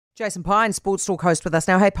Jason Pine, Sportstalk host with us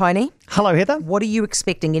now. Hey, Piney. Hello, Heather. What are you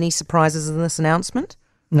expecting? Any surprises in this announcement?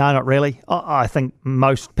 No, not really. I think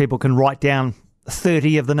most people can write down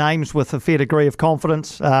 30 of the names with a fair degree of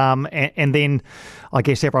confidence. And then I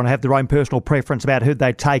guess everyone will have their own personal preference about who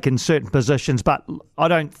they'd take in certain positions. But I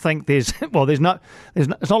don't think it's not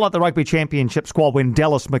like the Rugby Championship squad when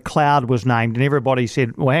Dallas McLeod was named and everybody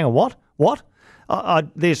said, well, hang on, what?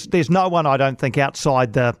 There's no one, I don't think,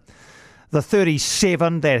 outside the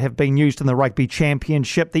 37 that have been used in the Rugby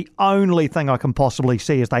Championship. The only thing I can possibly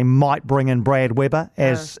see is they might bring in Brad Weber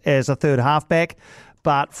as a third halfback.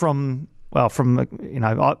 But from a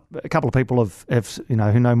couple of people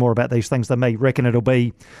who know more about these things than me reckon it'll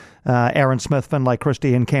be Aaron Smith, Finlay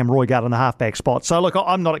Christie and Cam Roigard in the halfback spot. So look,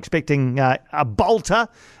 I'm not expecting a bolter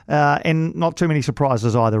and not too many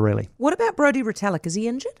surprises either, really. What about Brodie Retallick? Is he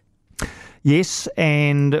injured? Yes,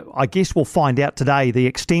 and I guess we'll find out today the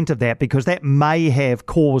extent of that, because that may have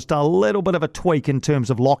caused a little bit of a tweak in terms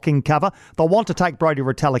of locking cover. They'll want to take Brodie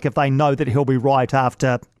Retallick if they know that he'll be right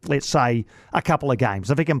after, let's say, a couple of games.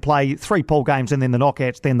 If he can play 3 pool games and then the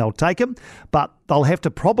knockouts, then they'll take him. But they'll have to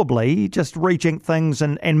probably just rejig things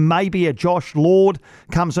and maybe a Josh Lord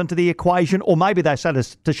comes into the equation, or maybe they say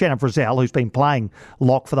to Shannon Frizzell, who's been playing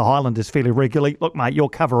lock for the Highlanders fairly regularly, look, mate, you're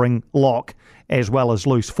covering lock as well as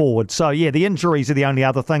loose forward. So, yeah, the injuries are the only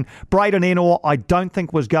other thing. Braden Ennor, I don't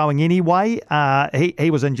think was going anyway. He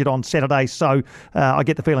was injured on Saturday, so I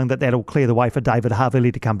get the feeling that that'll clear the way for David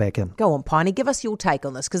Havili to come back in. Go on, Piney, give us your take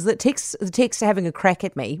on this, because the text are having a crack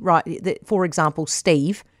at me, right? For example,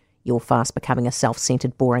 Steve, you're fast becoming a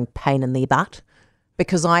self-centred, boring pain in the butt,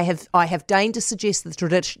 because I have deigned to suggest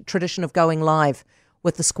the tradition of going live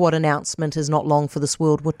with the squad announcement is not long for this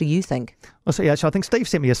world. What do you think? Well, so, yeah, so I think Steve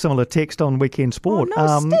sent me a similar text on Weekend Sport.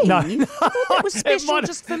 Oh, no, Steve. No. I thought that was special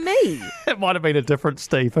just for me. It might have been a different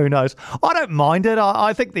Steve. Who knows? I don't mind it.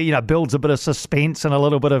 I think that, builds a bit of suspense and a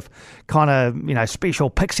little bit of kind of, special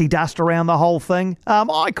pixie dust around the whole thing.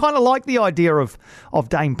 I kind of like the idea of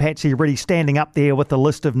Dame Patsy really standing up there with the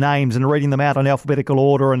list of names and reading them out in alphabetical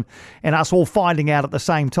order and us all finding out at the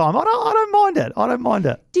same time. I don't mind it. I don't mind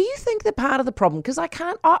it. Do you think that part of the problem, because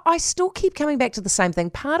I still keep coming back to the same thing,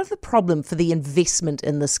 part of the problem for the investment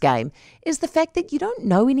in this game is the fact that you don't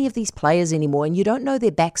know any of these players anymore and you don't know their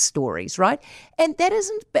backstories, right? And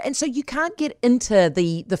so you can't get into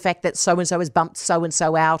the fact that so-and-so has bumped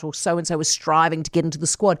so-and-so out or so-and-so is striving to get into the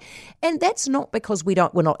squad. And that's not because we're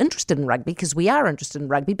not interested in rugby, because we are interested in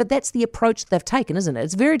rugby, but that's the approach they've taken, isn't it?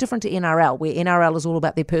 It's very different to NRL, where NRL is all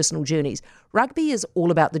about their personal journeys. Rugby is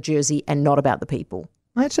all about the jersey and not about the people.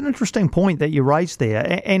 That's an interesting point that you raised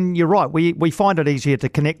there. And you're right. We find it easier to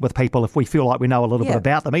connect with people if we feel like we know a little bit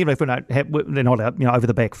about them, even if they're not over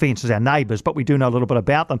the back fence as our neighbours, but we do know a little bit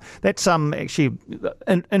about them. That's actually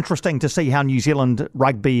interesting to see how New Zealand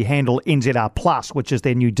Rugby handle NZR Plus, which is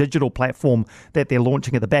their new digital platform that they're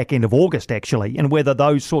launching at the back end of August, actually, and whether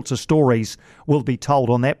those sorts of stories will be told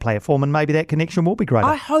on that platform, and maybe that connection will be greater.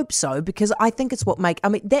 I hope so, because I think it's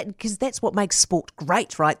that's what makes sport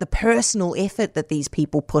great, right? The personal effort that these people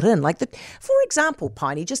put in. For example,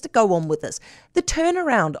 Piney, just to go on with this, the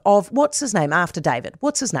turnaround of, what's his name after David?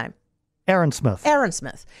 What's his name? Aaron Smith.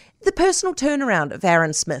 The personal turnaround of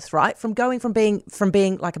Aaron Smith, right? From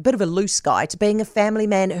being like a bit of a loose guy to being a family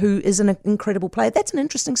man who is an incredible player. That's an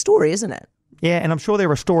interesting story, isn't it? Yeah, and I'm sure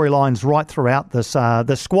there are storylines right throughout this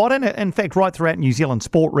squad, and in fact right throughout New Zealand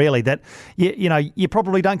sport, really, that you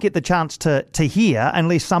probably don't get the chance to hear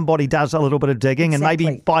unless somebody does a little bit of digging. Exactly.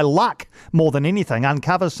 And maybe by luck more than anything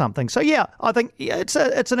uncovers something. So yeah, I think it's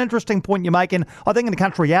an interesting point you make, and I think in a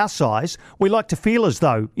country our size, we like to feel as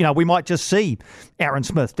though we might just see Aaron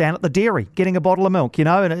Smith down at the dairy getting a bottle of milk,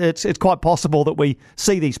 and it's quite possible that we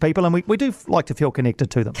see these people and we do like to feel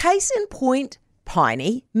connected to them. Case in point,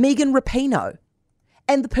 Piney, Megan Rapinoe,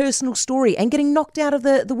 and the personal story and getting knocked out of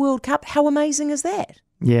the World Cup. How amazing is that?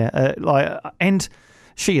 Yeah, and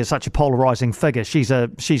she is such a polarising figure. She's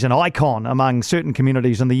an icon among certain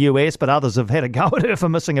communities in the US, but others have had a go at her for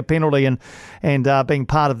missing a penalty and being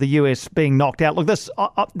part of the US being knocked out. Look,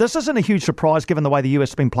 this isn't a huge surprise given the way the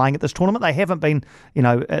US have been playing at this tournament. They haven't been,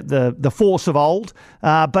 at the force of old,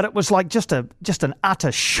 but it was like just an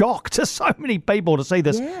utter shock to so many people to see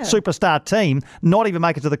this superstar team not even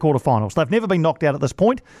make it to the quarterfinals. They've never been knocked out at this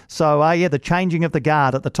point. So, the changing of the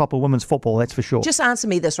guard at the top of women's football, that's for sure. Just answer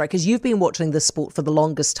me this, right, because you've been watching this sport for the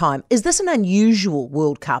longest time. Is this an unusual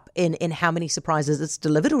World Cup in how many surprises it's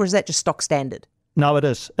delivered, or is that just stock standard? No, it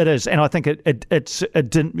is, and I think it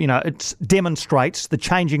demonstrates the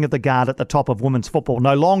changing of the guard at the top of women's football.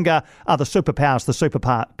 No longer are the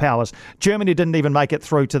superpowers. Germany didn't even make it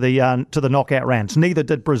through to the knockout rounds. Neither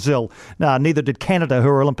did Brazil. Neither did Canada, who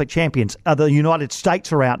are Olympic champions. The United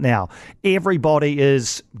States are out now. Everybody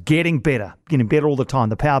is getting better all the time.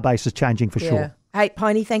 The power base is changing for sure. Hey,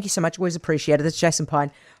 Piney, thank you so much. Always appreciated. It's Jason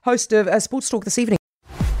Pine, host of Sportstalk this evening.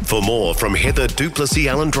 For more from Heather Duplessis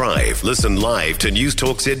Allen Drive, listen live to News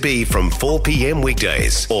Talk ZB from 4 p.m.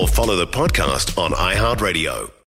 weekdays or follow the podcast on iHeartRadio.